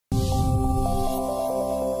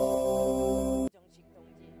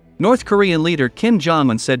North Korean leader Kim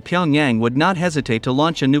Jong-un said Pyongyang would not hesitate to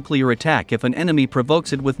launch a nuclear attack if an enemy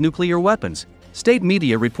provokes it with nuclear weapons. State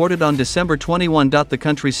media reported on December 21. The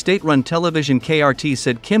country's state-run television KRT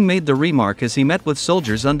said Kim made the remark as he met with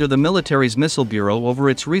soldiers under the military's missile bureau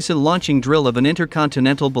over its recent launching drill of an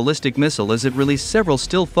intercontinental ballistic missile, as it released several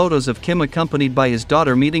still photos of Kim accompanied by his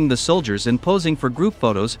daughter meeting the soldiers and posing for group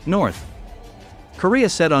photos. North Korea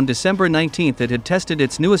said on December 19 it had tested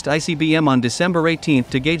its newest ICBM on December 18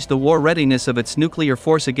 to gauge the war readiness of its nuclear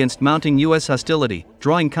force against mounting U.S. hostility,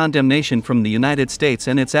 drawing condemnation from the United States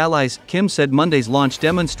and its allies. Kim said Monday's launch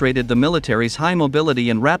demonstrated the military's high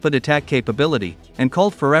mobility and rapid attack capability, and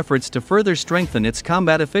called for efforts to further strengthen its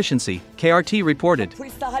combat efficiency, KRT reported.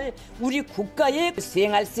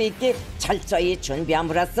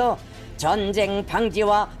 전쟁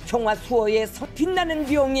방지와 평화 수호에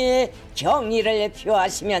빛나는 용의 경의를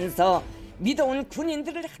표하시면서 믿어온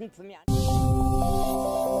군인들을 한 품에